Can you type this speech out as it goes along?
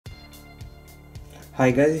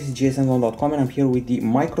Hi guys, this is jsmzone.com and I'm here with the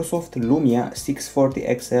Microsoft Lumia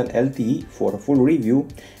 640 XL LTE for a full review.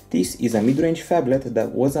 This is a mid-range phablet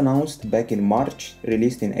that was announced back in March,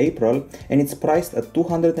 released in April, and it's priced at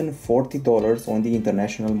 $240 on the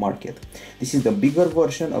international market. This is the bigger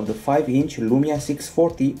version of the 5-inch Lumia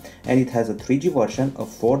 640, and it has a 3G version, a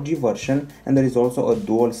 4G version, and there is also a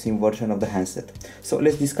dual SIM version of the handset. So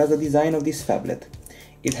let's discuss the design of this phablet.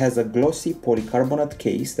 It has a glossy polycarbonate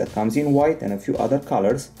case that comes in white and a few other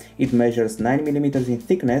colors. It measures 9mm in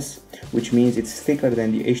thickness, which means it's thicker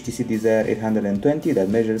than the HTC Desire 820 that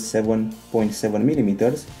measures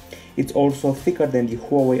 7.7mm. It's also thicker than the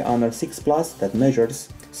Huawei Honor 6 Plus that measures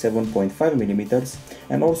 7.5mm,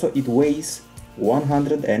 and also it weighs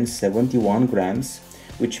 171 grams,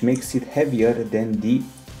 which makes it heavier than the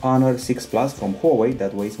Honor 6 Plus from Huawei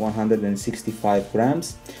that weighs 165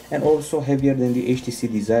 grams, and also heavier than the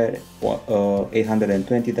HTC Desire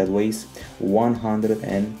 820 that weighs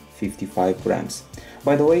 155 grams.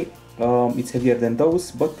 By the way, it's heavier than those,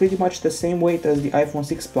 but pretty much the same weight as the iPhone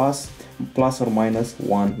 6 Plus, plus or minus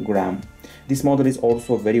 1 gram. This model is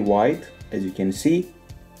also very wide, as you can see.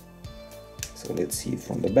 So let's see it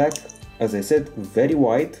from the back. As I said, very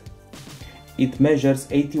wide. It measures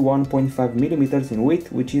 81.5mm in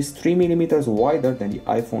width, which is 3mm wider than the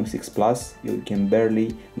iPhone 6 Plus. You can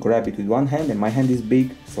barely grab it with one hand, and my hand is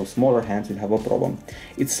big, so smaller hands will have a problem.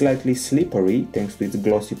 It's slightly slippery thanks to its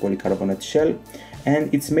glossy polycarbonate shell,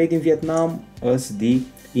 and it's made in Vietnam, as the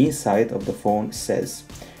inside of the phone says.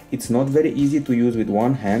 It's not very easy to use with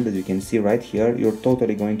one hand, as you can see right here. You're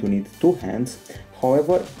totally going to need two hands.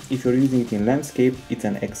 However, if you're using it in landscape, it's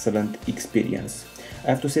an excellent experience. I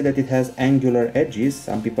have to say that it has angular edges.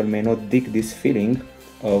 Some people may not dig this feeling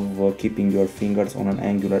of keeping your fingers on an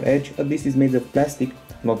angular edge. This is made of plastic,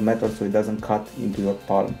 not metal, so it doesn't cut into your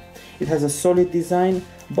palm. It has a solid design,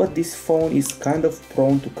 but this phone is kind of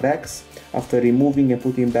prone to cracks. After removing and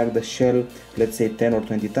putting back the shell, let's say 10 or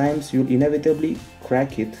 20 times, you'll inevitably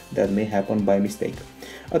crack it. That may happen by mistake.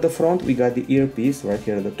 At the front, we got the earpiece right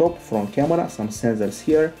here at the top, front camera, some sensors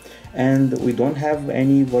here, and we don't have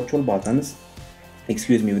any virtual buttons.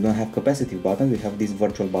 Excuse me, we don't have capacitive buttons, we have these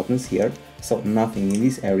virtual buttons here, so nothing in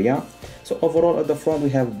this area. So overall at the front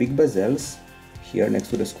we have big bezels here next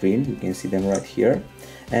to the screen, you can see them right here,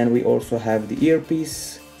 and we also have the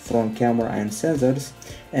earpiece, front camera and sensors,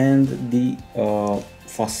 and the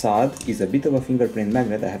facade is a bit of a fingerprint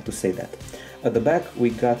magnet, I have to say that. At the back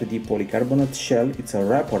we got the polycarbonate shell. It's a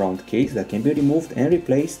wraparound case that can be removed and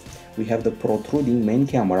replaced. We have the protruding main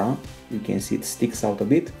camera, you can see it sticks out a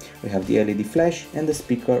bit. We have the LED flash and the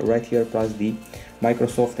speaker right here, plus the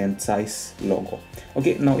Microsoft and Zeiss logo.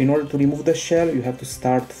 Okay, now in order to remove the shell you have to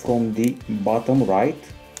start from the bottom right,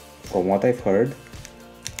 from what I've heard.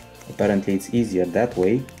 Apparently it's easier that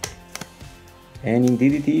way, and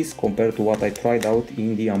indeed it is, compared to what I tried out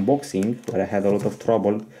in the unboxing, where I had a lot of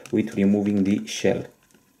trouble with removing the shell.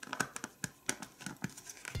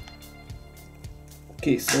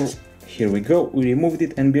 Okay, so here we go, we removed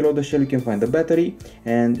it, and below the shell you can find the battery,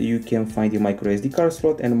 and you can find the micro SD card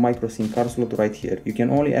slot and micro SIM card slot right here. You can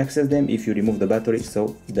only access them if you remove the battery,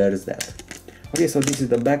 so there's that. Okay, so this is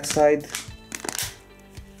the back side.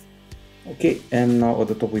 Okay, and now at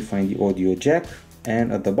the top we find the audio jack,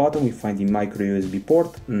 and at the bottom we find the micro USB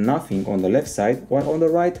port. Nothing on the left side, while on the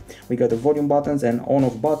right we got the volume buttons and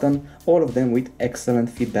on-off button, all of them with excellent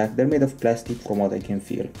feedback. They're made of plastic from what I can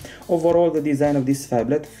feel. Overall, the design of this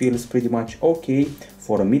phablet feels pretty much okay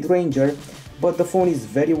for a mid-ranger, but the phone is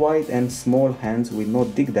very wide and small hands will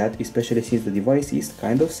not dig that, especially since the device is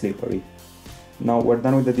kind of slippery. Now we're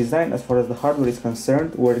done with the design. As far as the hardware is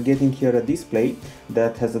concerned, we're getting here a display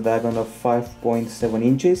that has a diagonal of 5.7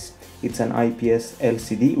 inches. It's an IPS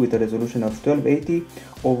LCD with a resolution of 1280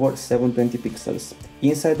 over 720 pixels.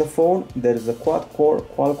 Inside the phone, there is a quad-core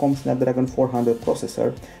Qualcomm Snapdragon 400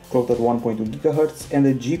 processor clocked at 1.2 GHz, and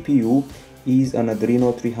the GPU is an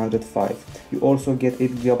Adreno 305. You also get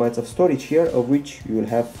 8 GB of storage here, of which you will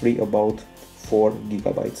have free about 4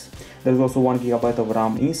 GB. There's also 1 GB of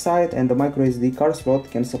RAM inside, and the micro SD card slot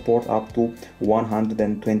can support up to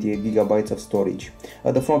 128 GB of storage.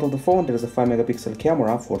 At the front of the phone there's a 5 megapixel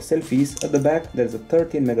camera for selfies. At the back there's a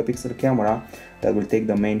 13 megapixel camera that will take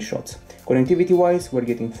the main shots. Connectivity wise, we're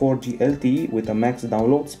getting 4G LTE with a max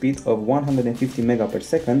download speed of 150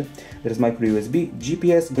 Mbps. There's micro USB,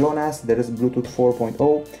 GPS, GLONASS, there is Bluetooth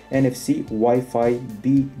 4.0, NFC, Wi-Fi,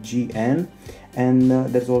 BGN, and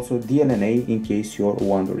there's also DLNA in case you're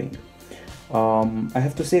wondering. I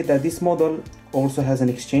have to say that this model also has an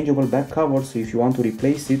exchangeable back cover, so if you want to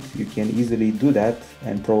replace it, you can easily do that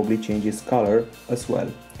and probably change its color as well.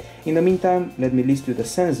 In the meantime, let me list you the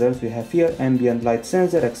sensors we have here: ambient light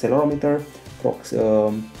sensor, accelerometer,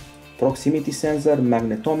 proximity sensor,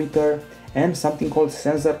 magnetometer, and something called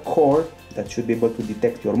sensor core that should be able to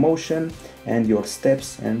detect your motion and your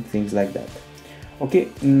steps and things like that. Okay,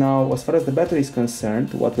 now as far as the battery is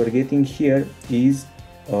concerned, what we're getting here is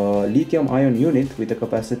a lithium-ion unit with a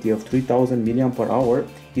capacity of 3000 mAh.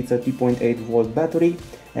 It's a 3.8 volt battery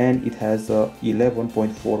and it has a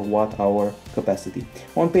 11.4 watt-hour capacity.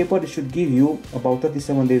 On paper, it should give you about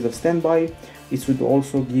 37 days of standby. It should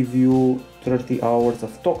also give you 30 hours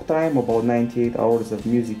of talk time, about 98 hours of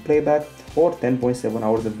music playback, or 10.7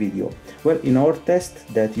 hours of video. Well, in our test,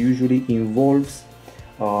 that usually involves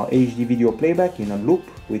HD video playback in a loop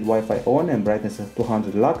with Wi-Fi on and brightness of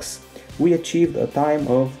 200 lux. We achieved a time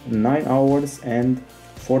of 9 hours and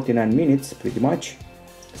 49 minutes pretty much.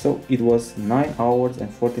 So it was 9 hours and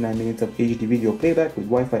 49 minutes of HD video playback with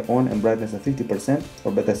Wi-Fi on and brightness of 50%,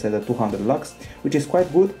 or better said at 200 lux, which is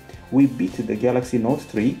quite good. We beat the Galaxy Note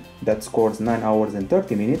 3 that scores 9 hours and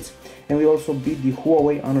 30 minutes, and we also beat the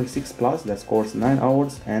Huawei Honor 6 Plus that scores 9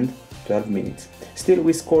 hours and 12 minutes. Still,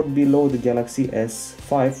 we scored below the Galaxy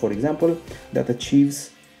S5, for example, that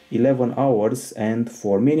achieves 11 hours and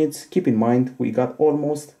 4 minutes. Keep in mind, we got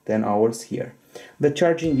almost 10 hours here. The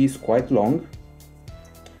charging is quite long.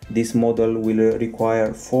 This model will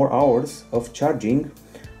require 4 hours of charging.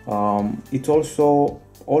 It's also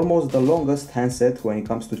almost the longest handset when it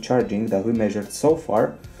comes to charging that we measured so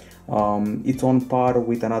far. It's on par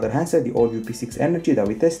with another handset, the All P6 Energy that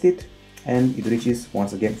we tested, and it reaches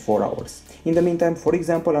once again 4 hours. In the meantime, for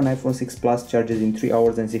example, an iPhone 6 Plus charges in 3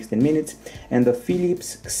 hours and 16 minutes, and the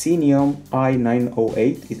Philips Xenium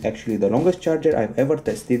i908 is actually the longest charger I've ever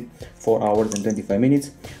tested, 4 hours and 25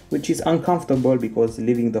 minutes, which is uncomfortable because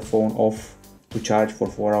leaving the phone off to charge for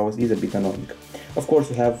 4 hours is a bit annoying. Of course,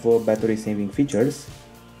 we have battery saving features,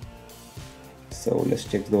 so let's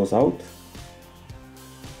check those out.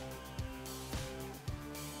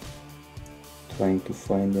 Trying to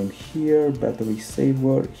find them here. Battery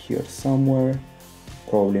saver here somewhere,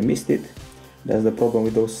 probably missed it. That's the problem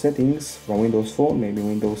with those settings from Windows Phone. Maybe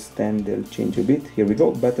Windows 10 they'll change a bit. Here we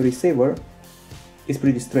go. Battery saver is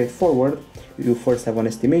pretty straightforward. You first have an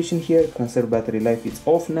estimation here. Conserve battery life, it's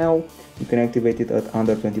off now. You can activate it at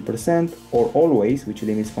under 20% or always, which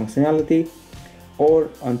limits functionality, or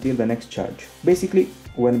until the next charge. Basically,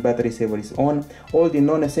 when battery saver is on, all the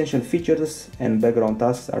non-essential features and background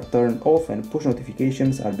tasks are turned off and push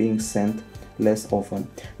notifications are being sent less often.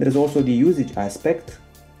 There is also the usage aspect,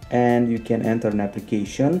 and you can enter an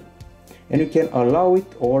application and you can allow it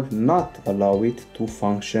or not allow it to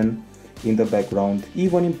function in the background,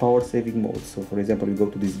 even in power saving mode. So for example, you go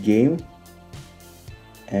to this game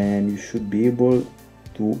and you should be able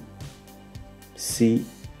to see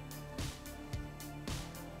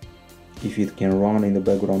if it can run in the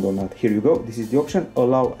background or not. Here you go. This is the option: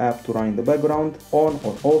 allow app to run in the background, on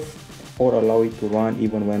or off, or allow it to run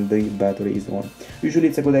even when the battery is on. Usually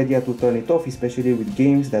it's a good idea to turn it off, especially with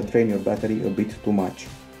games that drain your battery a bit too much.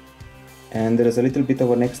 And there is a little bit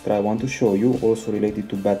of an extra I want to show you, also related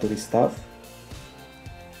to battery stuff.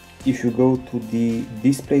 If you go to the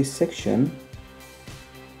display section,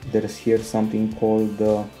 there's here something called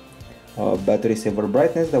battery saver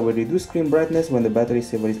brightness that will reduce screen brightness when the battery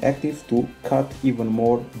saver is active to cut even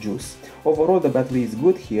more juice. Overall, the battery is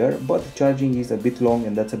good here, but charging is a bit long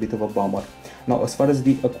and that's a bit of a bummer. Now, as far as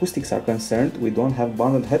the acoustics are concerned, we don't have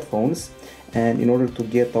bundled headphones, and in order to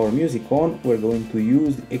get our music on, we're going to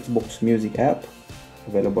use the Xbox Music app,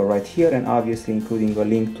 available right here, and obviously including a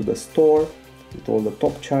link to the store with all the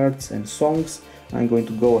top charts and songs. I'm going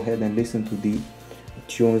to go ahead and listen to the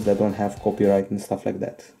tunes that don't have copyright and stuff like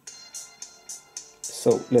that.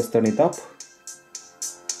 So let's turn it up.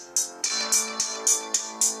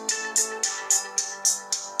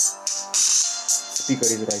 Speaker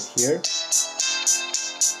is right here.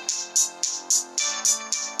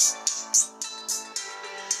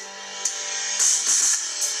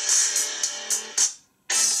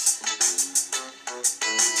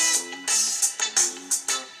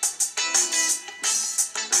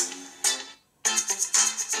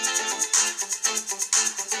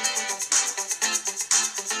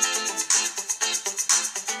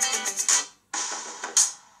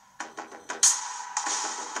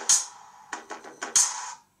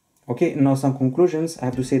 Okay, now some conclusions. I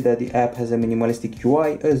have to say that the app has a minimalistic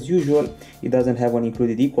UI as usual. It doesn't have an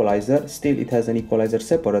included equalizer. Still, it has an equalizer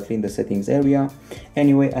separately in the settings area.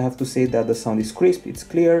 Anyway, I have to say that the sound is crisp, it's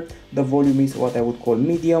clear. The volume is what I would call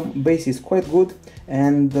medium. Bass is quite good,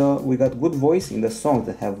 and we got good voice in the songs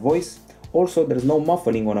that have voice. Also, there's no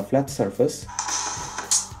muffling on a flat surface.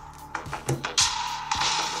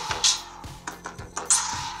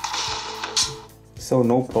 So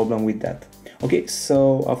no problem with that. Okay,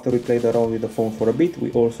 so after we played around with the phone for a bit,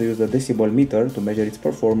 we also used a decibel meter to measure its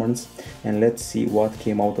performance, and let's see what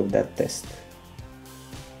came out of that test.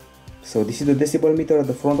 So this is the decibel meter at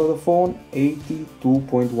the front of the phone,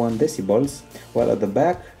 82.1 decibels, while at the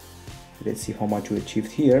back, let's see how much we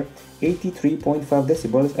achieved here, 83.5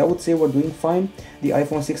 decibels. I would say we're doing fine. The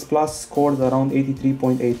iPhone 6 Plus scores around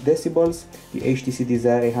 83.8 decibels, the HTC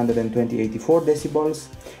Desire 184 decibels,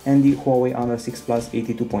 and the Huawei Honor 6 Plus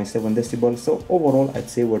 82.7 decibels. So overall, I'd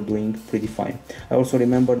say we're doing pretty fine. I also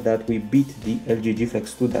remember that we beat the LG G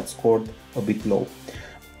Flex 2 that scored a bit low.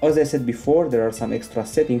 As I said before, there are some extra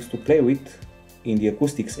settings to play with in the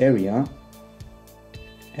acoustics area.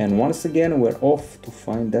 And once again, we're off to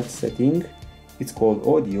find that setting. It's called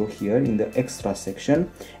audio here in the extra section,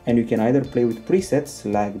 and you can either play with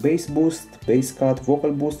presets like bass boost, bass cut,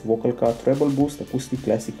 vocal cut, treble boost, acoustic,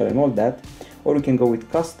 classical, and all that, or you can go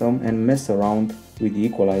with custom and mess around with the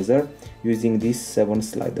equalizer using these 7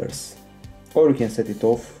 sliders, or you can set it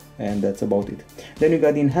off, and that's about it. Then you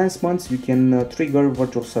got the enhancements. You can trigger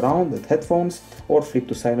virtual surround at headphones or flip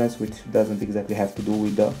to silence, which doesn't exactly have to do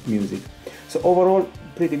with the music. So overall,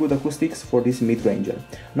 pretty good acoustics for this mid-ranger.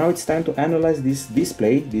 Now it's time to analyze this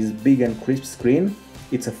display, this big and crisp screen.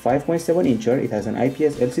 It's a 5.7 incher, it has an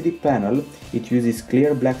IPS LCD panel, it uses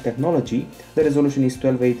clear black technology, the resolution is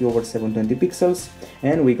 1280 over 720 pixels,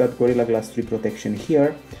 and we got Gorilla Glass 3 protection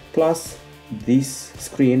here, plus this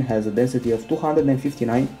screen has a density of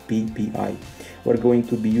 259 ppi. We're going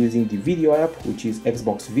to be using the video app, which is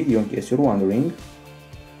Xbox Video in case you're wondering.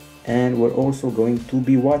 And we're also going to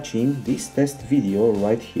be watching this test video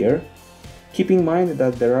right here. Keep in mind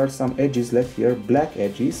that there are some edges left here, black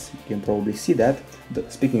edges, you can probably see that.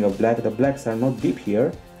 Speaking of black, the blacks are not deep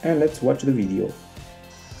here, and let's watch the video.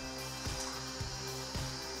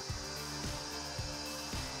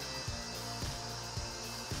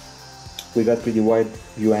 We got pretty wide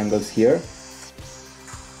view angles here.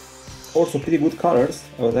 Also pretty good colors.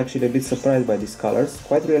 I was actually a bit surprised by these colors,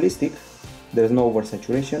 quite realistic. There's no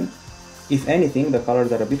oversaturation. If anything, the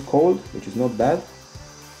colors are a bit cold, which is not bad.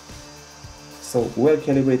 So well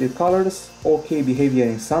calibrated colors, okay behavior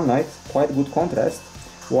in sunlight, quite good contrast,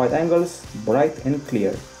 wide angles, bright and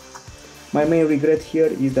clear. My main regret here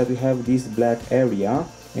is that we have this black area,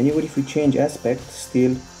 and even if we change aspect,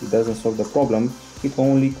 still it doesn't solve the problem. It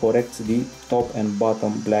only corrects the top and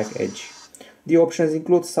bottom black edge. The options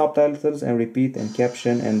include subtitles and repeat and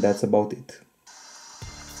caption, and that's about it.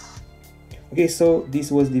 Okay, so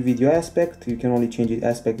this was the video aspect. You can only change the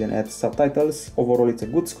aspect and add subtitles. Overall, it's a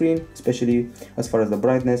good screen, especially as far as the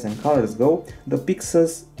brightness and colors go. The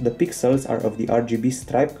pixels are of the RGB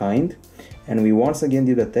stripe kind, and we once again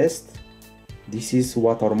did a test. This is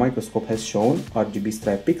what our microscope has shown, RGB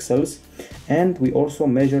stripe pixels, and we also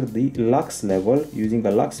measured the lux level using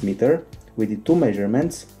a lux meter with the 2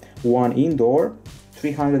 measurements, one indoor,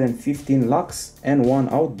 315 lux, and one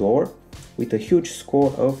outdoor, with a huge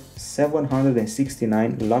score of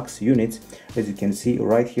 769 lux units, as you can see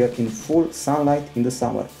right here in full sunlight in the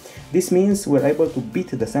summer. This means we're able to beat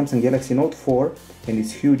the Samsung Galaxy Note 4 and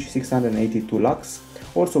its huge 682 lux.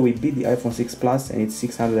 Also, we beat the iPhone 6 Plus and its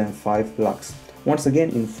 605 lux. Once again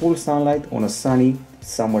in full sunlight on a sunny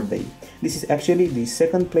summer day. This is actually the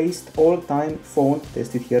second placed all-time phone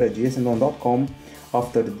tested here at gsndon.com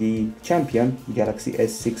after the champion Galaxy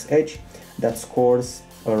S6 Edge that scores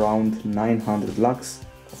around 900 lux,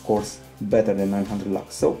 of course better than 900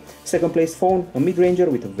 lux. So second place phone, a mid-ranger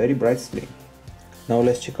with a very bright screen. Now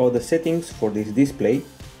let's check out the settings for this display.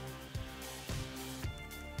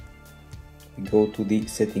 We go to the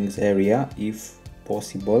settings area if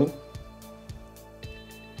possible.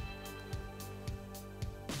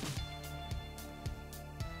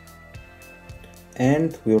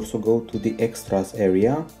 And we also go to the extras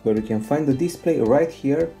area where you can find the display right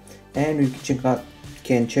here, and you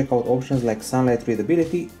can check out options like sunlight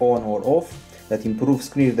readability on or off that improves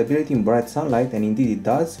screen readability in bright sunlight, and indeed it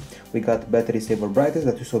does. We got battery saver brightness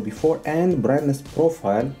that you saw before, and brightness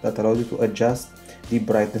profile that allows you to adjust the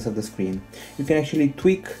brightness of the screen. You can actually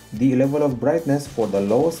tweak the level of brightness for the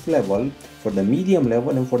lowest level, for the medium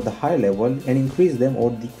level, and for the high level, and increase them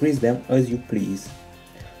or decrease them as you please.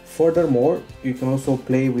 Furthermore, you can also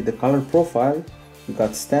play with the color profile you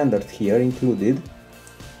got standard here included,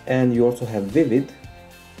 and you also have vivid,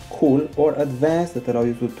 cool or advanced that allow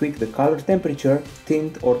you to tweak the color temperature,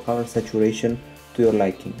 tint or color saturation to your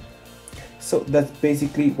liking. So that's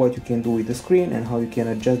basically what you can do with the screen and how you can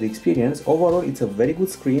adjust the experience. Overall, it's a very good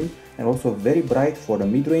screen and also very bright for a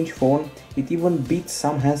mid-range phone. It even beats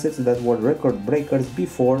some handsets that were record breakers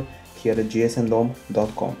before here at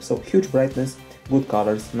gsndom.com. So huge brightness, good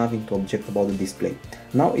colors, nothing to object about the display.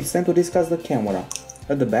 Now it's time to discuss the camera.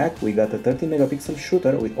 At the back we got a 13 megapixel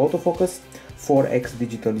shooter with autofocus, 4x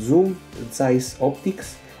digital zoom, size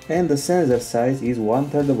optics, and the sensor size is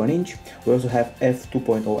 1/3 of an inch. We also have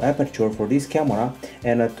f2.0 aperture for this camera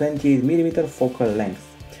and a 28mm focal length.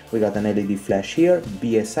 We got an LED flash here,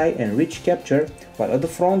 BSI and rich capture, while at the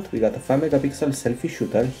front we got a 5 megapixel selfie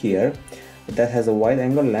shooter here that has a wide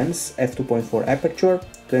angle lens, f2.4 aperture,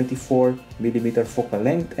 24mm focal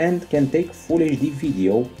length, and can take full HD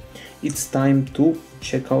video. It's time to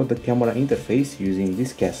check out the camera interface using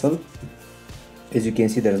this castle. As you can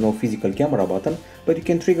see, there is no physical camera button, but you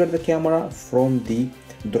can trigger the camera from the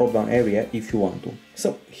drop down area if you want to.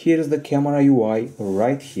 So here's the camera UI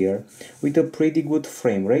right here with a pretty good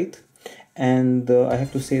frame rate, and I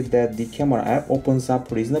have to say that the camera app opens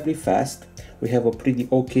up reasonably fast. We have a pretty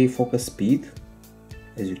okay focus speed.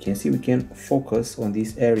 As you can see, we can focus on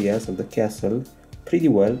these areas of the castle pretty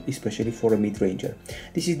well, especially for a mid-ranger.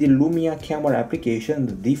 This is the Lumia camera application,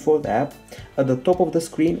 the default app. At the top of the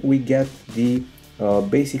screen we get the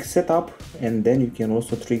basic setup, and then you can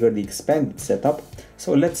also trigger the expanded setup.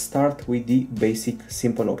 So let's start with the basic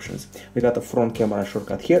simple options. We got a front camera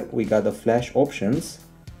shortcut here, we got the flash options,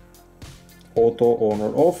 auto on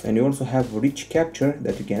or off, and you also have rich capture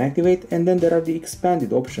that you can activate, and then there are the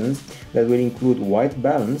expanded options that will include white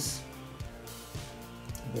balance.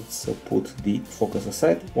 Let's put the focus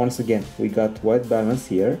aside. Once again, we got white balance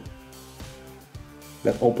here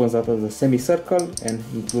that opens up as a semicircle and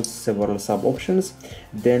includes several sub options.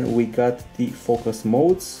 Then we got the focus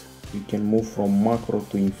modes. You can move from macro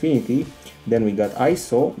to infinity. Then we got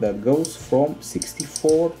ISO that goes from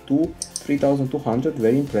 64 to 3200,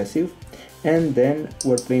 very impressive. And then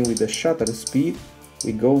we're playing with the shutter speed.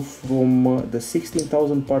 We go from the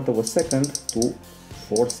 16,000 part of a second to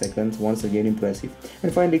 4 seconds, once again impressive.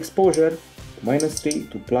 And finally exposure, -3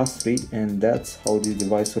 to +3, and that's how this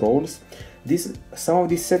device rolls. Some of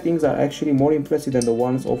these settings are actually more impressive than the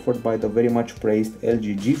ones offered by the very much praised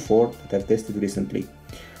LG G4 that I've tested recently.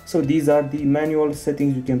 So these are the manual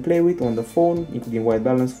settings you can play with on the phone, including white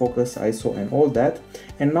balance, focus, ISO and all that.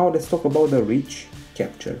 And now let's talk about the rich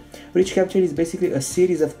capture. Rich capture is basically a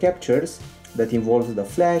series of captures that involves the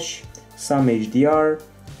flash, some HDR,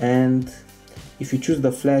 and if you choose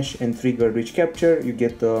the flash and trigger rich capture, you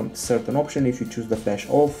get a certain option. If you choose the flash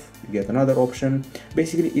off, you get another option.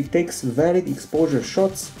 Basically, it takes valid exposure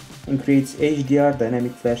shots and creates HDR,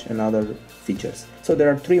 dynamic flash and other features. So there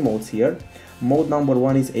are 3 modes here. Mode number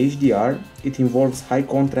 1 is HDR. It involves high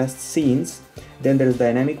contrast scenes. Then there's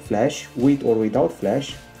dynamic flash, with or without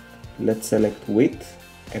flash. Let's select with,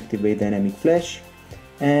 activate dynamic flash,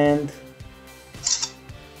 and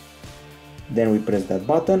then we press that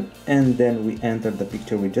button, and then we enter the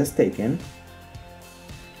picture we just taken.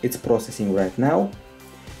 It's processing right now.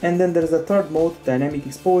 And then there's a third mode, dynamic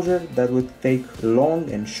exposure, that would take long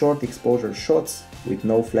and short exposure shots with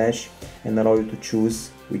no flash and allow you to choose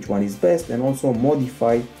which one is best, and also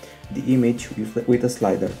modify the image with a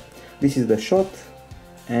slider. This is the shot,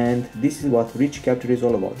 and this is what rich capture is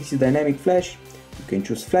all about. This is dynamic flash. You can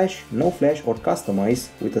choose flash, no flash, or customize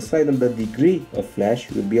with a slider the degree of flash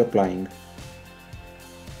you will be applying,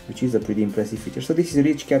 which is a pretty impressive feature. So this is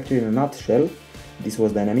rich capture in a nutshell. This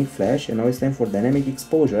was dynamic flash, and now it's time for dynamic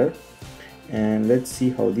exposure, and let's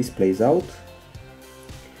see how this plays out.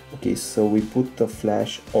 Okay, so we put the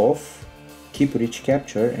flash off, keep rich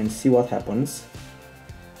capture, and see what happens.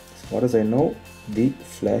 As far as I know, the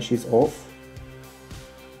flash is off.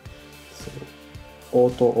 So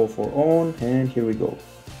auto off or on, and here we go.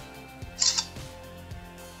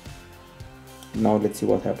 Now let's see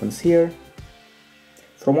what happens here.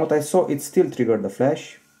 From what I saw, it still triggered the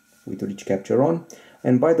flash with rich capture on.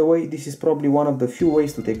 And by the way, this is probably one of the few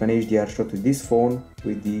ways to take an HDR shot with this phone,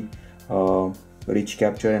 with the rich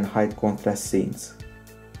capture and high contrast scenes.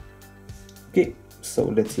 Okay, so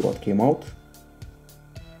let's see what came out.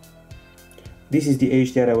 This is the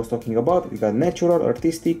HDR I was talking about. We got natural,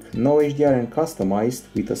 artistic, no HDR, and customized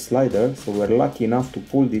with a slider. So we're lucky enough to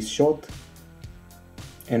pull this shot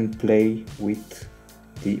and play with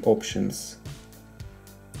the options.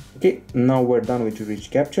 Okay, now we're done with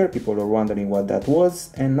rich capture. People are wondering what that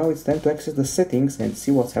was, and now it's time to access the settings and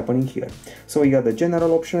see what's happening here. So we got the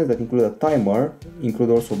general options that include a timer,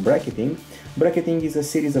 include also bracketing. Bracketing is a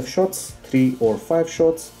series of shots, 3 or 5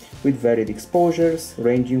 shots, with varied exposures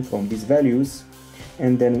ranging from these values.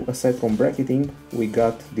 And then aside from bracketing, we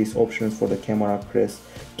got these options for the camera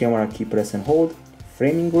key press and hold,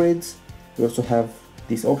 framing grids. We also have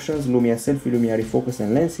these options: Lumia selfie, Lumia refocus,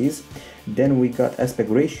 and lenses. Then we got aspect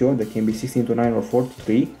ratio that can be 16:9 or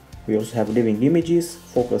 4:3. We also have living images,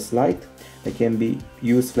 focus light that can be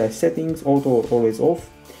used flash settings, auto or always off.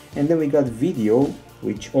 And then we got video,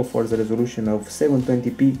 which offers a resolution of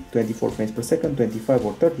 720p 24 frames per second, 25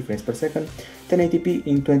 or 30 frames per second, 1080p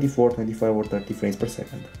in 24, 25 or 30 frames per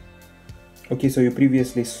second. Okay, so you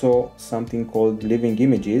previously saw something called living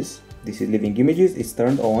images. This is living images, it's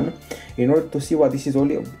turned on. In order to see what this is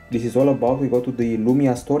all about, we go to the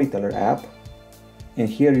Lumia Storyteller app, and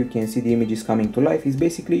here you can see the images coming to life. It's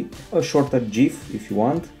basically a shorter GIF if you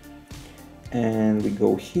want. And we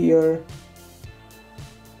go here.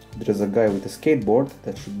 There's a guy with a skateboard,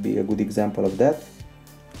 that should be a good example of that.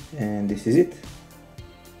 And this is it.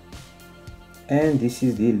 And this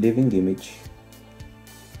is the living image.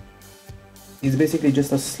 It's basically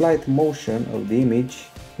just a slight motion of the image,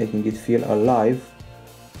 making it feel alive,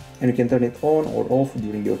 and you can turn it on or off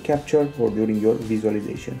during your capture or during your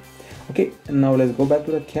visualization. Okay, now let's go back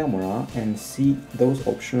to the camera and see those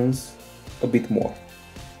options a bit more.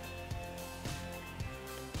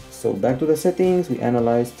 So back to the settings, we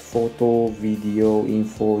analyzed photo, video,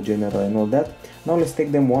 info, general and all that. Now let's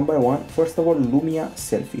take them one by one. First of all, Lumia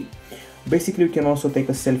selfie. Basically, you can also take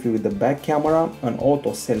a selfie with the back camera, an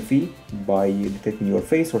auto selfie by detecting your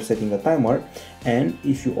face or setting a timer. And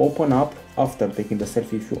if you open up, after taking the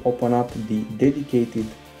selfie, if you open up the dedicated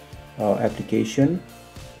application,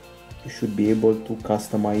 you should be able to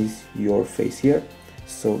customize your face here.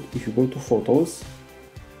 So if you go to photos,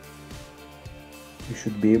 you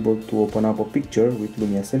should be able to open up a picture with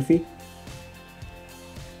Lumia selfie.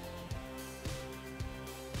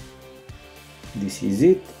 This is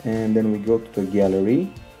it, and then we go to the gallery,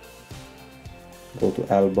 go to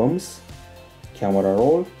albums, camera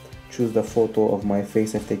roll, choose the photo of my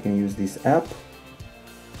face I've taken, use this app,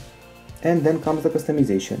 and then comes the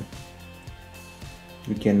customization.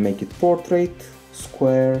 You can make it portrait,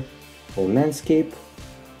 square, or landscape.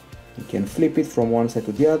 You can flip it from one side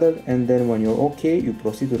to the other, and then when you're okay, you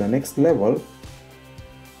proceed to the next level,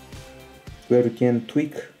 where you can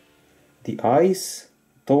tweak the eyes,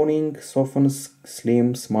 toning, soften,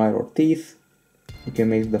 slim, smile or teeth. You can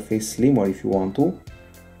make the face slimmer if you want to.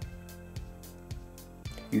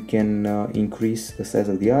 You can increase the size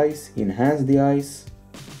of the eyes, enhance the eyes,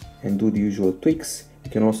 and do the usual tweaks.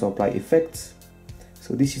 You can also apply effects.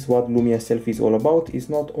 So this is what Lumia selfie is all about. It's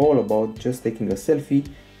not all about just taking a selfie,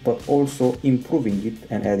 but also improving it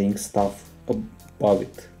and adding stuff above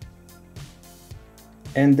it.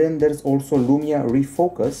 And then there's also Lumia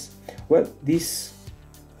refocus. Well, this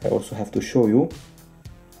I also have to show you.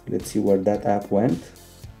 Let's see where that app went.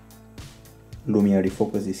 Lumia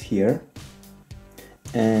refocus is here,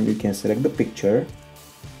 and you can select the picture,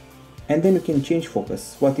 and then you can change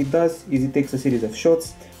focus. What it does is it takes a series of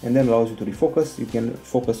shots and then allows you to refocus. You can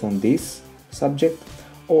focus on this subject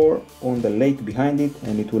or on the lake behind it,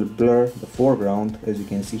 and it will blur the foreground, as you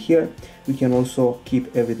can see here. You can also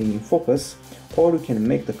keep everything in focus, or you can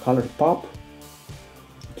make the color pop.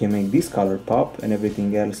 You can make this color pop and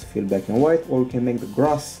everything else feel black and white, or you can make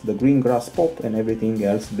the green grass pop and everything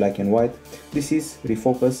else black and white. This is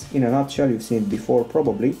refocus in a nutshell. You've seen it before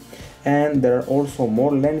probably. And there are also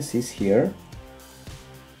more lenses here.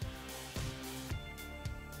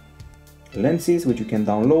 Lenses which you can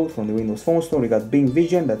download from the Windows Phone Store. We got Bing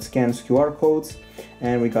Vision that scans QR codes,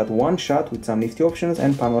 and we got One Shot with some nifty options,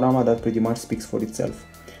 and Panorama that pretty much speaks for itself.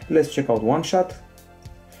 Let's check out One Shot.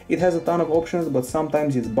 It has a ton of options, but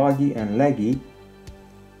sometimes it's buggy and laggy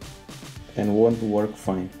and won't work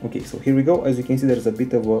fine. Okay, so here we go. As you can see, there's a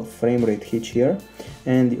bit of a frame rate hitch here,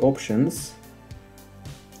 and the options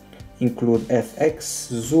include FX,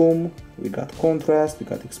 zoom, we got contrast, we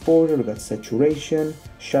got exposure, we got saturation,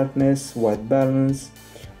 sharpness, white balance.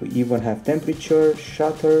 We even have temperature,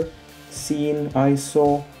 shutter, scene,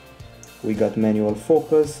 ISO. We got manual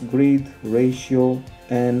focus, grid, ratio,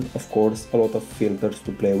 and of course a lot of filters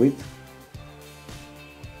to play with.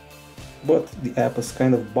 But the app is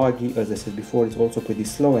kind of buggy, as I said before. It's also pretty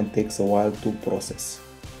slow and takes a while to process.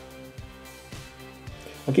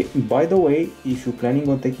 Okay, by the way, if you're planning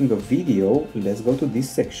on taking a video, let's go to this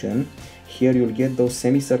section. Here you'll get those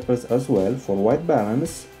semicircles as well for white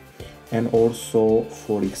balance, and also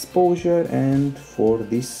for exposure and for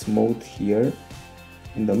this mode here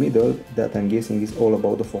in the middle that I'm guessing is all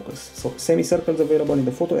about the focus. So semicircles available in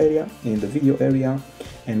the photo area, in the video area,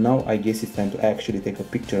 and now I guess it's time to actually take a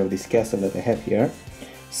picture of this castle that I have here.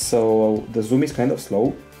 So the zoom is kind of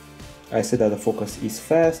slow. I said that the focus is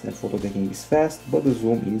fast and photo taking is fast, but the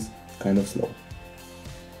zoom is kind of slow.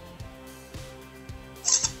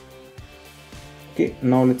 Okay,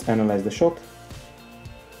 now let's analyze the shot.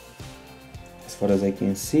 As far as I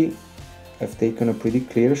can see, I've taken a pretty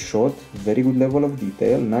clear shot, very good level of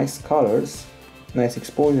detail, nice colors, nice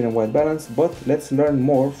exposure and white balance, but let's learn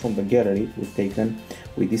more from the gallery we've taken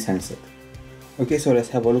with this handset. Okay, so let's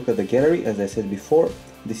have a look at the gallery. As I said before,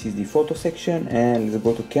 this is the photo section, and let's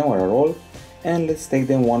go to camera roll and let's take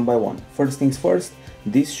them one by one. First things first,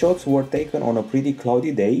 these shots were taken on a pretty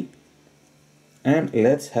cloudy day, and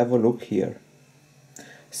let's have a look here.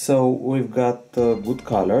 So we've got good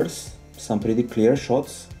colors, some pretty clear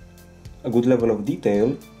shots, a good level of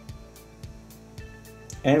detail,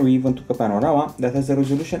 and we even took a panorama that has a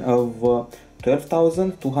resolution of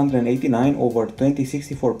 12,289 over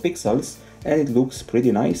 2064 pixels, and it looks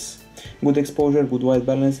pretty nice. Good exposure, good white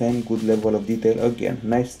balance, and good level of detail again.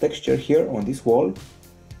 Nice texture here on this wall.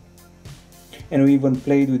 And we even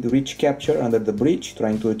played with rich capture under the bridge,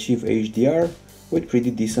 trying to achieve HDR with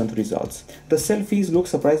pretty decent results. The selfies look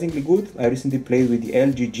surprisingly good. I recently played with the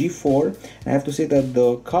LG G4, and I have to say that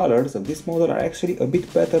the colors of this model are actually a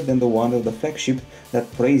bit better than the one of the flagship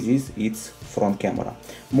that praises its front camera.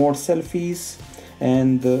 More selfies,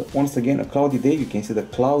 and once again a cloudy day, you can see the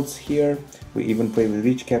clouds here. We even played with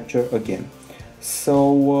rich capture again.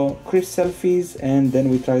 So crisp selfies, and then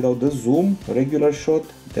we tried out the zoom, regular shot,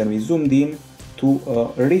 then we zoomed in to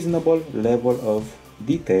a reasonable level of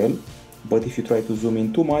detail. But if you try to zoom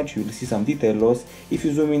in too much, you'll see some detail loss. If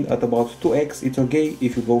you zoom in at about 2x, it's okay.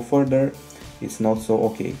 If you go further, it's not so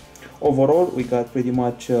okay. Overall, we got pretty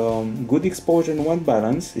much good exposure and white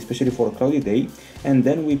balance, especially for a cloudy day. And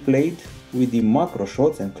then we played with the macro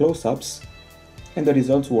shots and close-ups, and the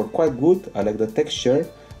results were quite good. I like the texture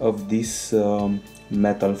of this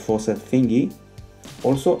metal faucet thingy.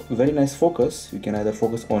 Also, very nice focus. You can either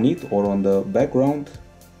focus on it or on the background.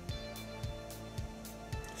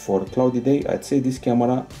 For a cloudy day, I'd say this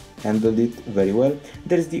camera handled it very well.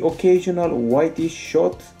 There's the occasional whitish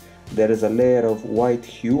shot. There is a layer of white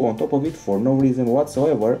hue on top of it for no reason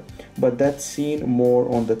whatsoever, but that's seen more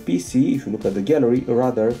on the PC if you look at the gallery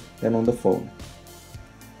rather than on the phone.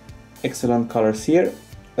 Excellent colors here.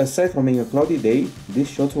 Aside from being a cloudy day, these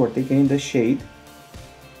shots were taken in the shade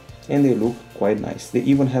and they look quite nice. They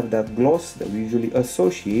even have that gloss that we usually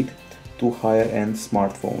associate to higher end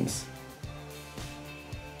smartphones.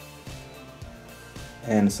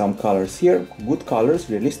 And some colors here, good colors,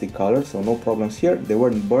 realistic colors, so no problems here. They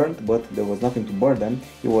weren't burnt, but there was nothing to burn them.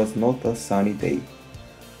 It was not a sunny day.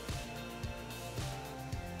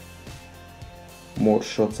 More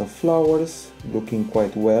shots of flowers, looking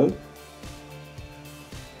quite well.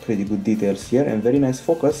 Pretty good details here, and very nice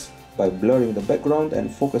focus by blurring the background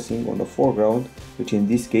and focusing on the foreground, which in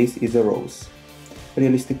this case is a rose.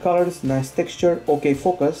 Realistic colors, nice texture, okay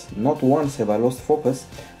focus. Not once have I lost focus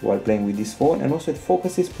while playing with this phone, and also it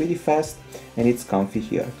focuses pretty fast and it's comfy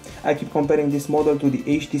here. I keep comparing this model to the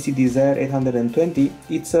HTC Desire 820.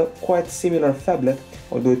 It's a quite similar phablet,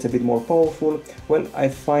 although it's a bit more powerful. Well, I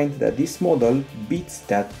find that this model beats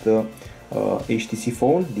that HTC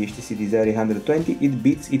phone, the HTC Desire 820. It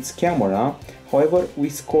beats its camera. However, we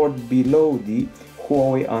scored below the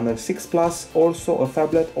Huawei Honor 6 Plus, also a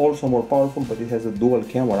phablet, also more powerful, but it has a dual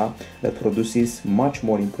camera that produces much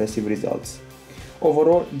more impressive results.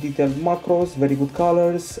 Overall, detailed macros, very good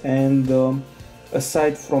colors, and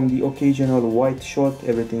aside from the occasional white shot,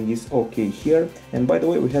 everything is okay here. And by the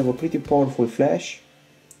way, we have a pretty powerful flash.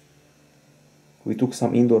 We took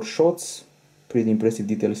some indoor shots, pretty impressive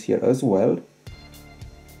details here as well.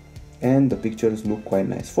 And the pictures look quite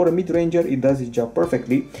nice. For a mid-ranger, it does its job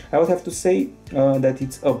perfectly. I would have to say that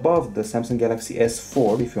it's above the Samsung Galaxy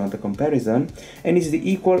S4 if you want a comparison, and it's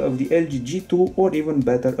the equal of the LG G2 or even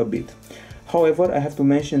better a bit. However, I have to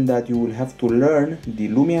mention that you will have to learn the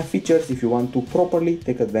Lumia features if you want to properly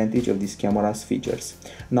take advantage of this camera's features.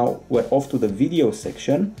 Now we're off to the video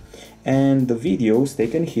section, and the videos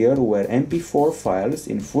taken here were MP4 files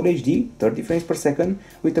in Full HD, 30 frames per second,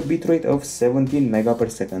 with a bitrate of 17 mega per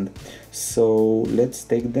second. So let's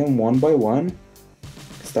take them one by one,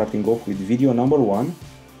 starting off with video number 1.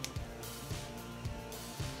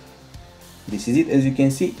 This is it. As you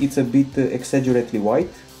can see, it's a bit exaggeratedly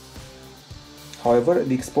white. However,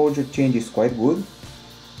 the exposure change is quite good,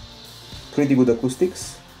 pretty good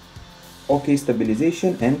acoustics, okay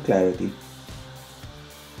stabilization and clarity.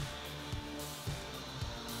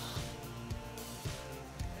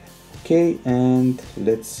 Okay, and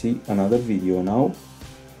let's see another video now.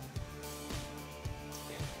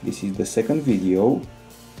 This is the second video.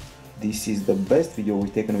 This is the best video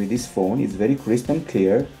we've taken with this phone. It's very crisp and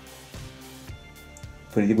clear,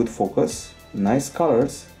 pretty good focus, nice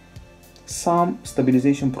colors, some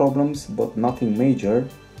stabilization problems but nothing major.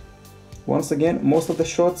 Once again, most of the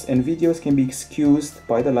shots and videos can be excused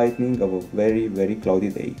by the lighting of a very cloudy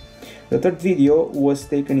day. The third video was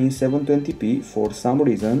taken in 720p for some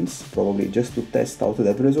reasons, probably just to test out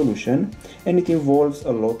that resolution, and it involves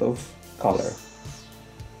a lot of color.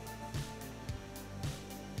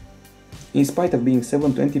 In spite of being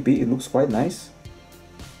 720p, it looks quite nice.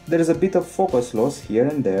 There is a bit of focus loss here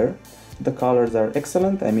and there. The colors are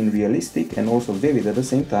excellent, I mean realistic and also vivid at the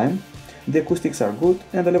same time. The acoustics are good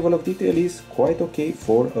and the level of detail is quite okay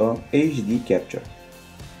for a HD capture.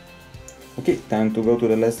 Okay, time to go to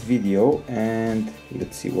the last video and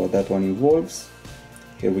let's see what that one involves.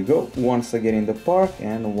 Here we go, once again in the park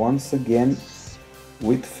and once again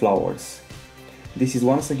with flowers. This is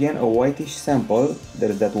once again a whitish sample.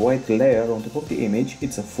 There is that white layer on top of the image.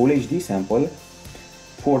 It's a full HD sample.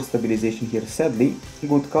 Poor stabilization here sadly,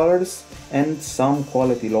 good colors and some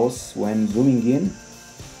quality loss when zooming in.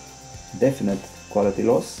 Definite quality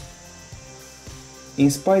loss. In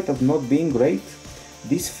spite of not being great,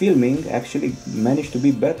 this filming actually managed to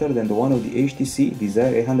be better than the one of the HTC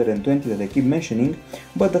Desire 820 that I keep mentioning,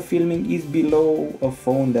 but the filming is below a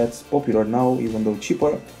phone that's popular now, even though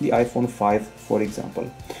cheaper, the iPhone 5 for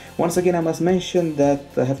example. Once again, I must mention that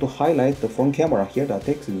I have to highlight the front camera here that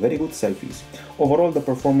takes very good selfies. Overall, the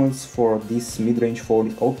performance for this mid-range phone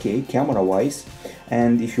is okay camera wise,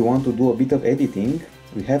 and if you want to do a bit of editing,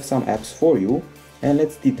 we have some apps for you. And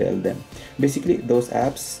let's detail them. Basically, those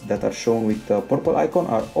apps that are shown with the purple icon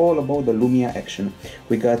are all about the Lumia action.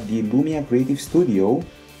 We got the Lumia Creative Studio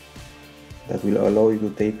that will allow you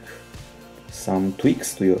to take some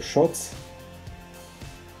tweaks to your shots.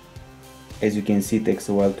 As you can see, it takes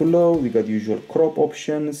a while to load. We got usual crop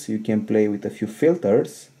options. You can play with a few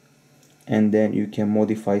filters and then you can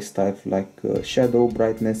modify stuff like shadow,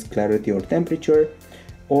 brightness, clarity or temperature.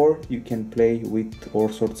 Or you can play with all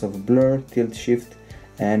sorts of blur, tilt shift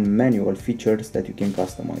and manual features that you can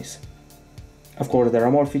customize. Of course, there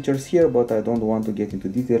are more features here, but I don't want to get into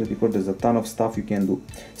details because there's a ton of stuff you can do.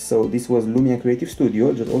 So this was Lumia Creative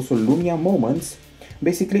Studio. There's also Lumia Moments.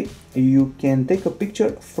 Basically, you can take a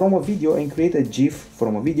picture from a video and create a GIF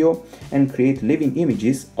from a video and create living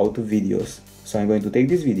images out of videos. So I'm going to take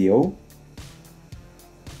this video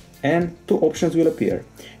and two options will appear.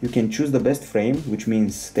 You can choose the best frame, which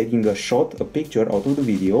means taking a shot, a picture out of the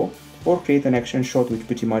video, or create an action shot which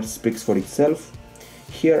pretty much speaks for itself.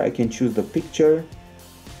 Here I can choose the picture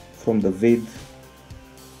from the vid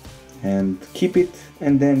and keep it,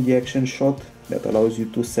 and then the action shot that allows you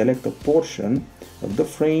to select a portion of the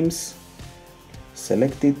frames,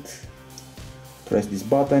 select it, press this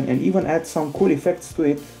button and even add some cool effects to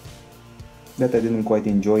it that I didn't quite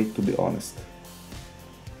enjoy, to be honest.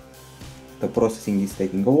 The processing is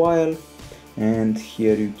taking a while, and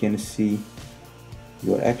here you can see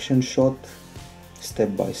your action shot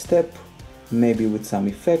step by step, maybe with some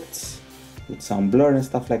effects, with some blur and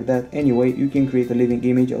stuff like that. Anyway, you can create a living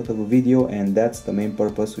image out of a video, and that's the main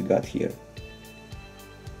purpose we got here.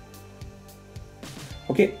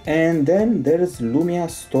 Okay, and then there's Lumia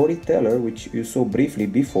Storyteller, which you saw briefly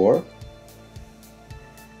before.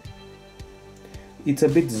 It's a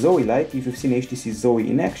bit Zoe-like. If you've seen HTC Zoe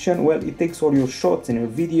in action, well, it takes all your shots and your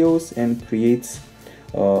videos and creates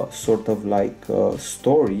sort of like a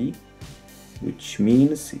story, which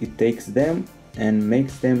means it takes them and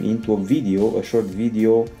makes them into a video, a short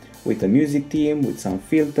video with a music theme, with some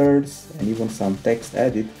filters and even some text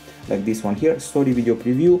added, like this one here, story video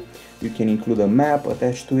preview. You can include a map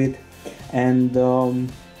attached to it, and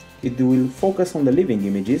it will focus on the living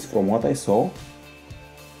images from what I saw.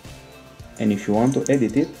 And if you want to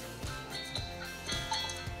edit it,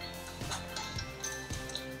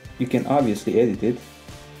 you can obviously edit it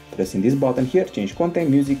pressing this button here, change content,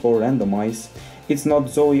 music or randomize. It's not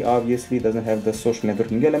Zoe, obviously, doesn't have the social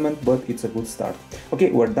networking element, but it's a good start. Okay,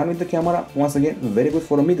 we're done with the camera. Once again, very good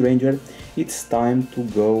for a mid-ranger. It's time to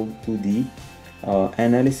go to the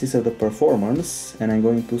analysis of the performance, and I'm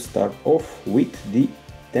going to start off with the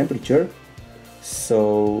temperature.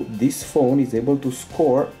 So this phone is able to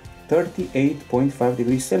score 38.5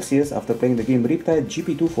 degrees Celsius after playing the game Riptide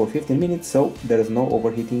GP2 for 15 minutes, so there is no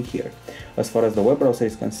overheating here. As far as the web browser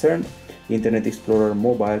is concerned, Internet Explorer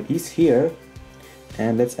Mobile is here,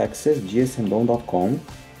 and let's access gsmdome.com.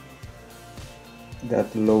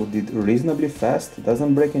 that loaded reasonably fast.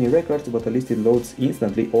 Doesn't break any records, but at least it loads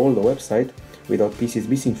instantly all the website without pieces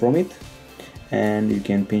missing from it. And you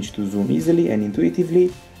can pinch to zoom easily and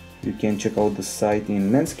intuitively. You can check out the site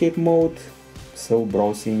in landscape mode, so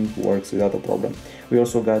browsing works without a problem. We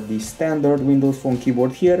also got the standard Windows Phone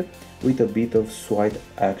keyboard here with a bit of swipe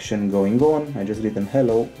action going on. I just written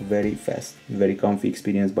hello, very fast, very comfy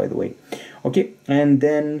experience, by the way. Okay, and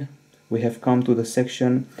then we have come to the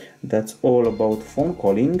section that's all about phone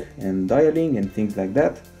calling and dialing and things like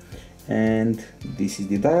that. And this is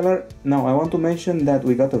the dialer. Now I want to mention that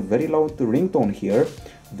we got a very loud ringtone here,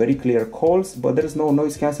 very clear calls, but there's no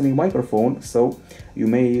noise cancelling microphone, so you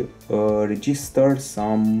may register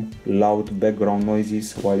some loud background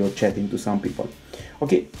noises while you're chatting to some people.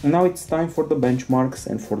 Okay, now it's time for the benchmarks,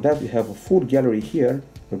 and for that we have a full gallery here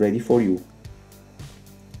ready for you.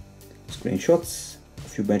 Screenshots, a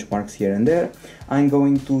few benchmarks here and there. I'm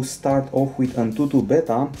going to start off with Antutu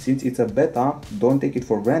Beta. Since it's a beta, don't take it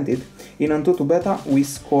for granted. In Antutu Beta we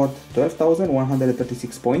scored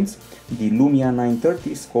 12,136 points. The Lumia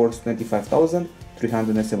 930 scores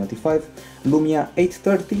 25,375. Lumia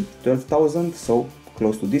 830 12,000, so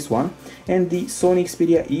close to this one. And the Sony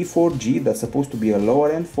Xperia E4G, that's supposed to be a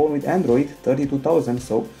lower end phone with Android, 32,000,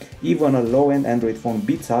 so even a low end Android phone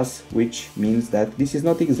beats us, which means that this is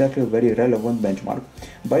not exactly a very relevant benchmark.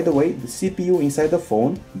 By the way, the CPU inside the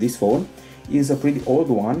phone, this phone, is a pretty old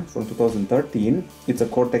one from 2013. It's a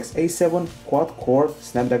Cortex A7 quad-core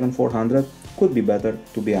Snapdragon 400, could be better,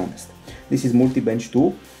 to be honest. This is multi-bench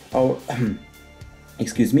 2. Our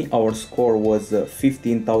excuse me, our score was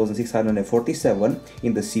 15,647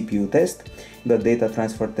 in the CPU test. The data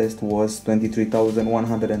transfer test was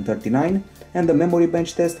 23,139 and the memory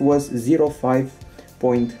bench test was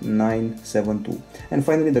 05.972. And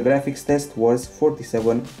finally the graphics test was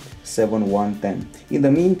 47,7110. In the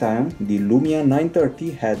meantime, the Lumia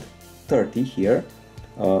 930 had 30 here,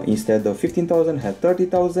 instead of 15,000 had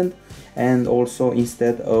 30,000, and also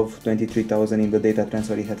instead of 23,000 in the data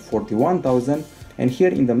transfer it had 41,000. And here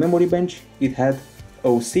in the memory bench it had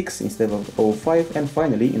 06 instead of 05, and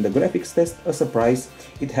finally in the graphics test, a surprise,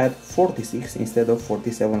 it had 46 instead of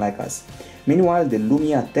 47 like us. Meanwhile the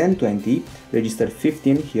Lumia 1020 registered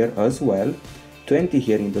 15 here as well, 20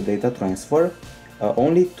 here in the data transfer,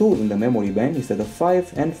 only 2 in the memory bench instead of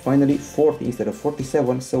 5, and finally 40 instead of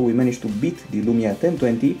 47, so we managed to beat the Lumia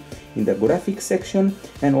 1020 in the graphics section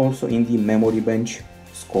and also in the memory bench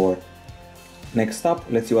score. Next up,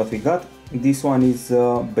 let's see what we got. This one is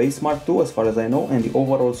base Mark II as far as I know, and the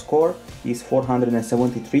overall score is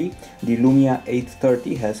 473. The Lumia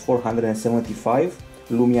 830 has 475,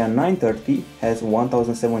 Lumia 930 has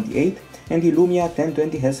 1078, and the Lumia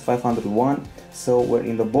 1020 has 501, so we're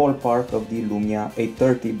in the ballpark of the Lumia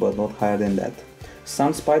 830 but not higher than that.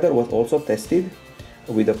 SunSpider was also tested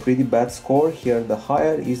with a pretty bad score. Here the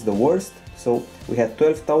higher is the worst. So we had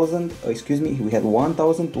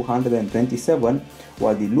 1,227,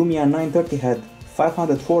 while the Lumia 930 had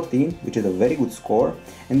 514, which is a very good score,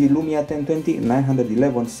 and the Lumia 1020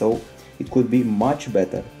 911, so it could be much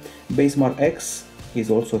better. Basemark X is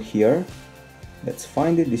also here. Let's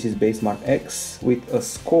find it. This is Basemark X with a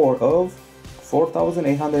score of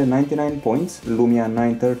 4,899 points. Lumia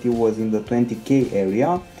 930 was in the 20k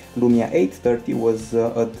area. Lumia 830 was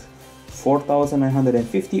at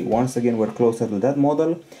 4,950, once again we're closer to that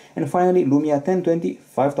model. And finally Lumia 1020,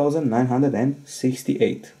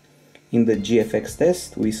 5,968. In the GFX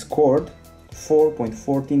test we scored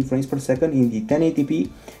 4.14 frames per second in the 1080p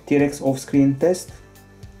T-Rex off-screen test,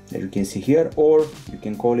 that you can see here, or you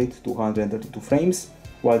can call it 232 frames,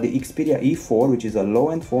 while the Xperia E4, which is a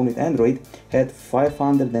low-end phone with Android, had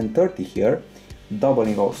 530 here,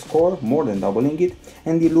 doubling our score, more than doubling it.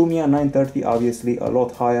 And the Lumia 930 obviously a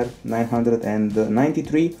lot higher,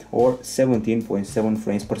 993 or 17.7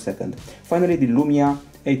 frames per second. Finally the Lumia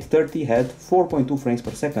 830 had 4.2 frames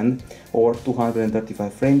per second or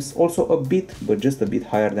 235 frames, also a bit, but just a bit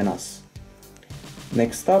higher than us.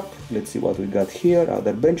 Next up, let's see what we got here,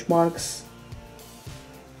 other benchmarks.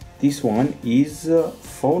 This one is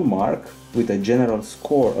PhoneMark with a general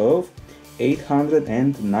score of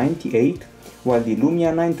 898, while the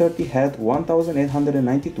Lumia 930 had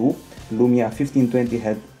 1,892, Lumia 1520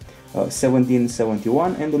 had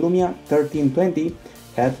 1771, and the Lumia 1320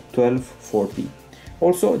 had 1240.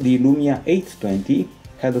 Also, the Lumia 820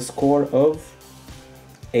 had a score of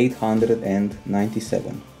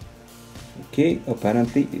 897. Okay,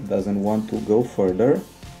 apparently it doesn't want to go further.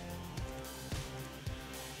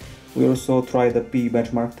 We also tried the P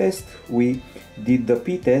benchmark test. We did the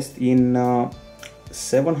P test in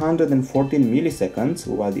 714 milliseconds,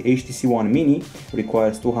 while the HTC One Mini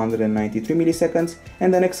requires 293 milliseconds,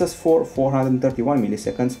 and the Nexus 4 431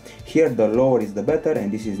 milliseconds. Here the lower is the better,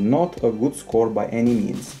 and this is not a good score by any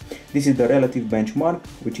means. This is the relative benchmark,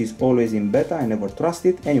 which is always in beta, I never trust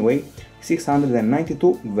it. Anyway,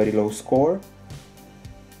 692, very low score.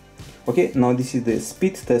 Okay, now this is the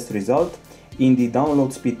speed test result. In the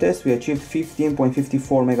download speed test, we achieved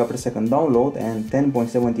 15.54 MB/s download and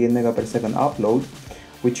 10.78 MB/s upload,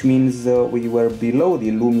 which means we were below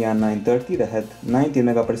the Lumia 930 that had 90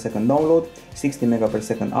 MB/s download, 60 MB/s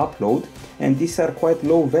upload, and these are quite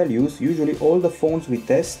low values. Usually all the phones we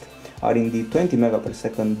test are in the 20 MB/s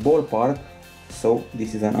ballpark, so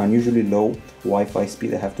this is an unusually low Wi-Fi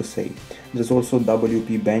speed, I have to say. There's also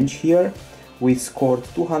WP bench here. We scored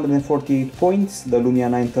 248 points, the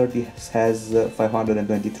Lumia 930 has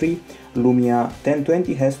 523, Lumia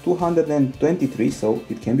 1020 has 223, so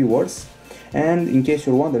it can be worse. And in case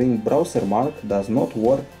you're wondering, browser mark does not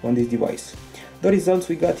work on this device. The results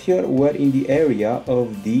we got here were in the area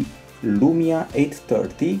of the Lumia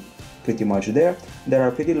 830, pretty much there. There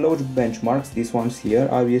are pretty low benchmarks, these ones here,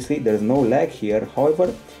 obviously there's no lag here.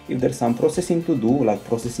 However, if there's some processing to do, like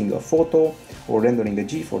processing a photo or rendering a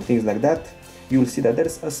GIF or things like that, you'll see that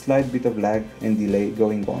there's a slight bit of lag and delay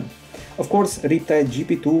going on. Of course, Riptide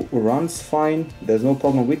GP2 runs fine, there's no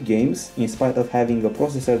problem with games. In spite of having a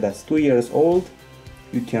processor that's 2 years old,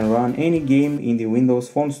 you can run any game in the Windows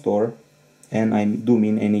Phone Store, and I do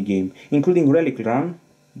mean any game, including Relic Run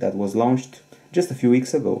that was launched just a few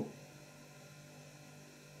weeks ago.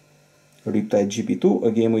 Riptide GP2,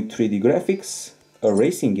 a game with 3D graphics, a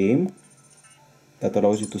racing game that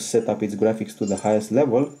allows you to set up its graphics to the highest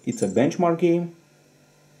level. It's a benchmark game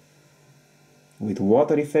with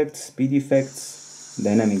water effects, speed effects,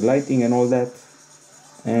 dynamic lighting and all that.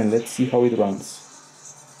 And let's see how it runs.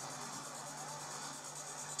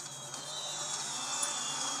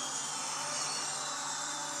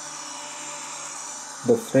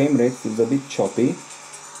 The frame rate is a bit choppy,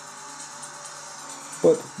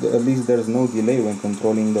 but at least there's no delay when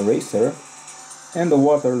controlling the racer, and the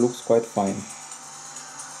water looks quite fine.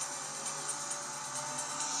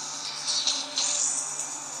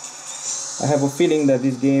 I have a feeling that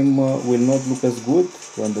this game will not look as good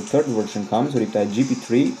when the third version comes, Riptide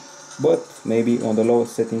GP3, but maybe on the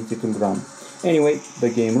lowest settings it will run. Anyway, the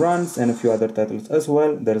game runs, and a few other titles as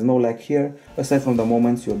well. There's no lag here, aside from the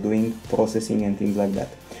moments you're doing processing and things like that.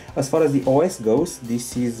 As far as the OS goes,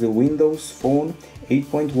 this is a Windows Phone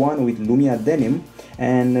 8.1 with Lumia Denim,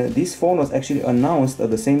 and this phone was actually announced at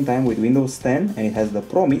the same time with Windows 10, and it has the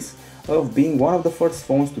promise of being one of the first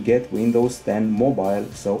phones to get Windows 10 mobile,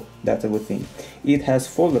 so that's a good thing. It has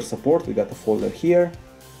folder support, we got a folder here,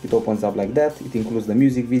 it opens up like that, it includes the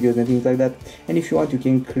music, videos and things like that, and if you want you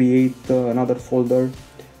can create another folder,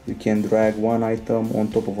 you can drag one item on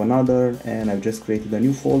top of another, and I've just created a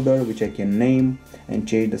new folder which I can name and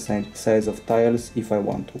change the size of tiles if I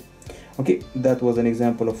want to. Okay, that was an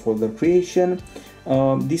example of folder creation.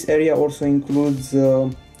 This area also includes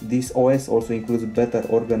this OS also includes better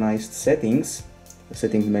organized settings. The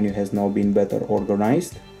settings menu has now been better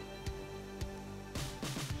organized.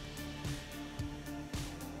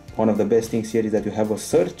 One of the best things here is that you have a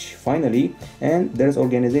search finally, and there's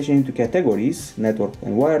organization into categories: network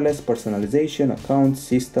and wireless, personalization, accounts,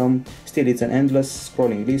 system. Still it's an endless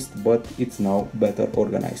scrolling list, but it's now better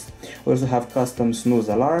organized. We also have custom snooze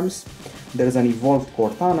alarms, there's an evolved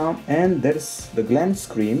Cortana, and there's the glance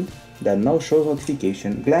screen that now shows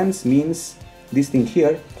notification. Glance means this thing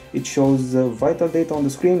here, it shows vital data on the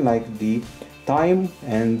screen like the time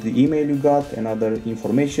and the email you got and other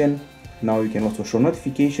information. Now you can also show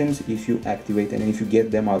notifications if you activate and if you get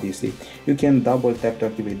them, obviously. You can double tap to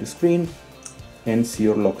activate the screen and see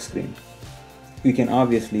your lock screen. You can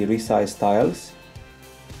obviously resize tiles.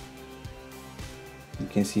 You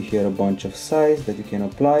can see here a bunch of size that you can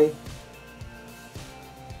apply.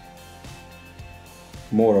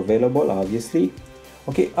 More available, obviously.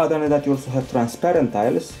 Okay, other than that you also have transparent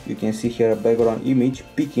tiles. You can see here a background image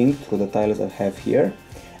peeking through the tiles I have here.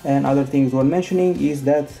 And other things worth mentioning is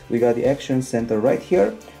that we got the action center right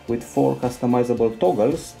here with 4 customizable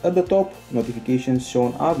toggles. At the top, notifications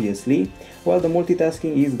shown obviously, while the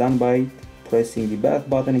multitasking is done by pressing the back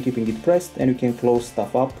button and keeping it pressed, and you can close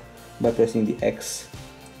stuff up by pressing the X,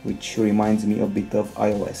 which reminds me a bit of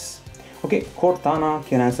iOS. Okay, Cortana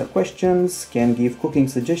can answer questions, can give cooking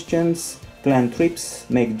suggestions, plan trips,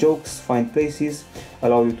 make jokes, find places,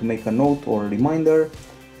 allow you to make a note or a reminder.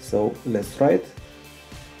 So let's try it.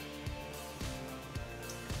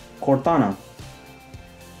 Cortana.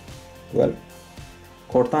 Well,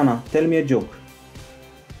 Cortana, tell me a joke.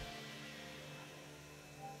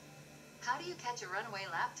 How do you catch a runaway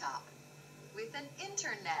laptop? With an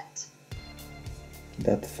internet.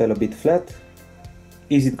 That fell a bit flat.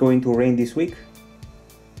 Is it going to rain this week?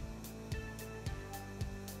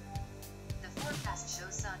 The forecast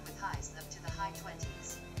shows sun with highs up to the high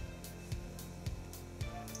 20s.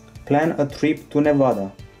 Plan a trip to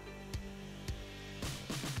Nevada.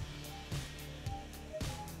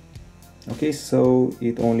 Okay, so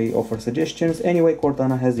it only offers suggestions. Anyway,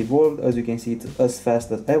 Cortana has evolved. As you can see, it's as fast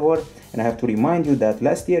as ever. And I have to remind you that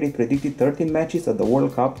last year it predicted 13 matches at the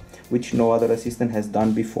World Cup, which no other assistant has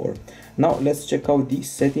done before. Now let's check out the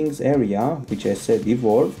settings area, which I said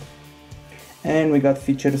evolved. And we got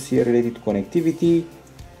features here related to connectivity.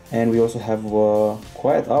 And we also have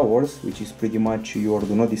quiet hours, which is pretty much your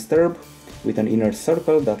do not disturb with an inner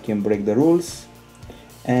circle that can break the rules.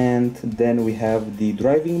 And then we have the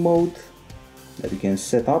driving mode that you can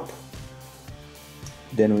set up.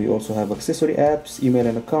 Then we also have accessory apps, email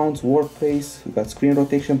and accounts, workplace. We got screen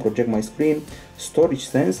rotation, project my screen, storage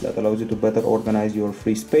sense that allows you to better organize your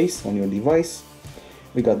free space on your device.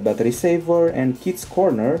 We got battery saver and kids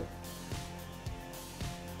corner,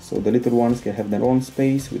 so the little ones can have their own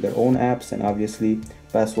space with their own apps, and obviously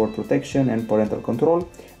password protection and parental control.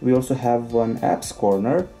 We also have an apps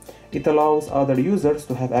corner. It allows other users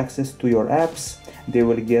to have access to your apps. They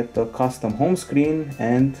will get a custom home screen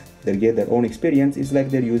and they'll get their own experience. It's like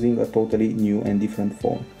they're using a totally new and different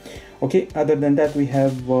phone. Okay, other than that, we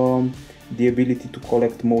have the ability to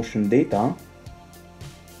collect motion data.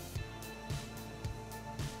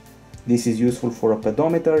 This is useful for a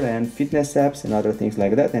pedometer and fitness apps and other things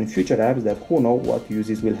like that, and future apps that who know what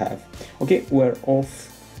uses will have. Okay, we're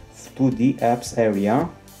off to the apps area.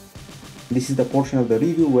 This is the portion of the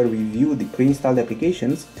review where we view the pre-installed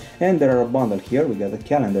applications, and there are a bundle here. We got a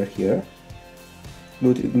calendar here,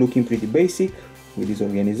 looking pretty basic with these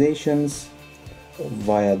organizations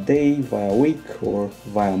via day, via week, or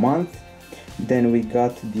via month. Then we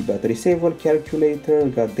got the battery saver calculator,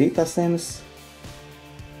 we got data sense,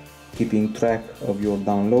 keeping track of your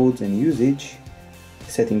downloads and usage,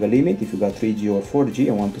 setting a limit if you got 3G or 4G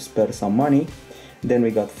and want to spare some money. Then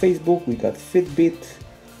we got Facebook, we got Fitbit,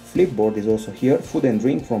 Flipboard is also here, food and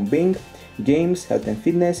drink from Bing, games, health and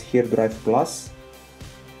fitness, Here Drive Plus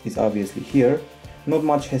is obviously here. Not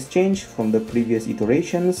much has changed from the previous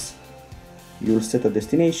iterations. You'll set a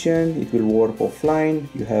destination, it will work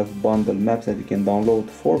offline, you have bundle maps that you can download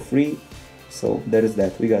for free. So there is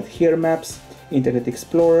that. We got Here Maps, Internet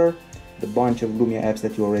Explorer, the bunch of Lumia apps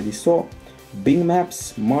that you already saw, Bing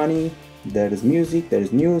Maps, Money, there is music, there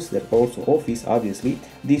is news, there's also Office, obviously.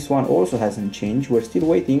 This one also hasn't changed, we're still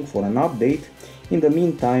waiting for an update. In the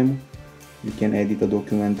meantime, you can edit a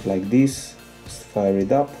document like this, just fire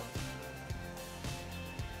it up,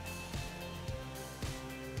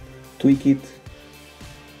 tweak it.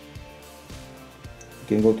 You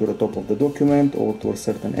can go to the top of the document or to a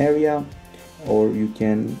certain area, or you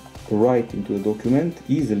can write into the document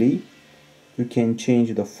easily. You can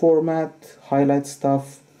change the format, highlight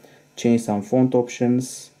stuff, change some font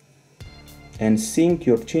options, and sync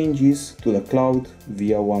your changes to the cloud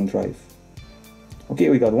via OneDrive. Okay,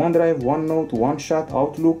 we got OneDrive, OneNote, OneShot,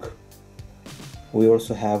 Outlook. We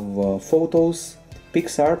also have photos,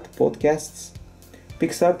 PixArt, podcasts.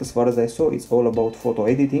 PixArt, as far as I saw, it's all about photo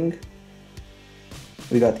editing.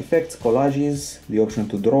 We got effects, collages, the option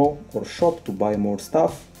to draw or shop to buy more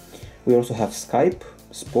stuff. We also have Skype,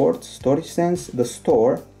 Sports, Storage Sense, the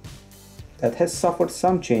store that has suffered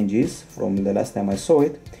some changes from the last time I saw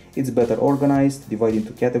it. It's better organized, divided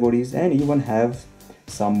into categories, and even have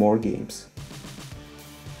some more games.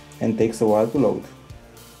 And takes a while to load.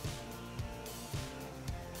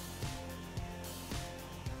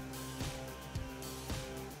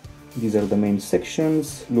 These are the main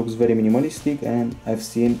sections, looks very minimalistic, and I've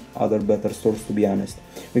seen other better stores, to be honest.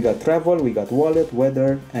 We got travel, we got wallet,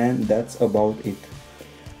 weather, and that's about it.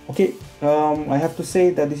 Okay, I have to say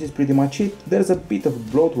that this is pretty much it. There's a bit of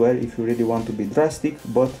bloatware if you really want to be drastic,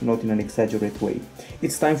 but not in an exaggerated way.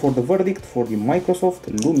 It's time for the verdict for the Microsoft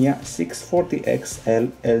Lumia 640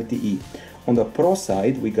 XL LTE. On the Pro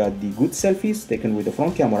side, we got the good selfies taken with the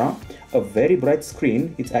front camera, a very bright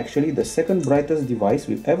screen. It's actually the second brightest device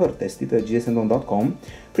we've ever tested at gsandon.com.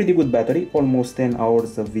 Pretty good battery, almost 10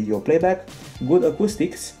 hours of video playback, good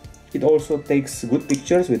acoustics. It also takes good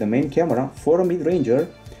pictures with the main camera for a mid-ranger.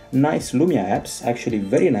 Nice Lumia apps, actually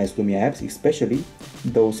very nice Lumia apps, especially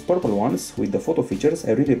those purple ones with the photo features.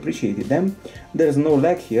 I really appreciated them. There's no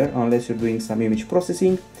lag here unless you're doing some image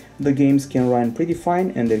processing. The games can run pretty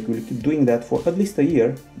fine, and they will keep doing that for at least a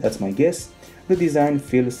year, that's my guess. The design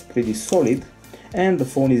feels pretty solid, and the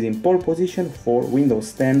phone is in pole position for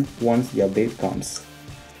Windows 10 once the update comes.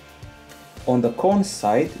 On the con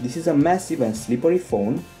side, this is a massive and slippery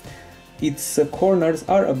phone. Its corners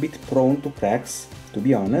are a bit prone to cracks, to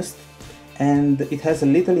be honest, and it has a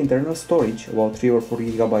little internal storage, about 3 or 4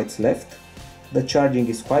 gigabytes left. The charging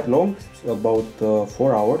is quite long, about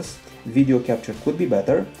 4 hours. Video capture could be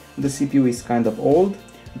better. The CPU is kind of old.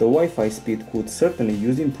 The Wi-Fi speed could certainly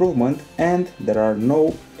use improvement, and there are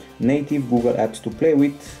no native Google apps to play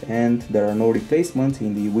with, and there are no replacements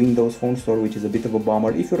in the Windows Phone Store, which is a bit of a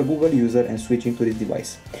bummer if you're a Google user and switching to this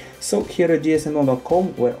device. So here at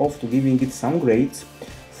gsndom.com we're off to giving it some grades.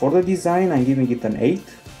 For the design I'm giving it an 8,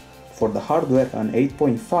 for the hardware an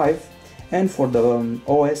 8.5, and for the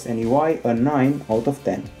OS and UI a 9 out of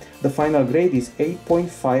 10. The final grade is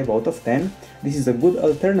 8.5 out of 10. This is a good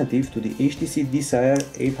alternative to the HTC Desire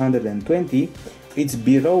 820. It's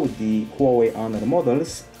below the Huawei Honor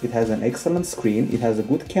models. It has an excellent screen, it has a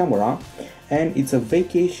good camera, and it's a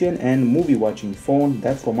vacation and movie watching phone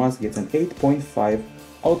that from us gets an 8.5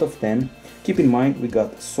 out of 10. Keep in mind we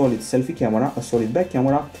got a solid selfie camera, a solid back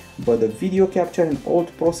camera, but the video capture and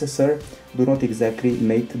old processor do not exactly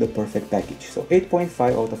make the perfect package. So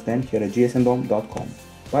 8.5 out of 10 here at gsndom.com.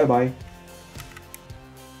 Bye bye.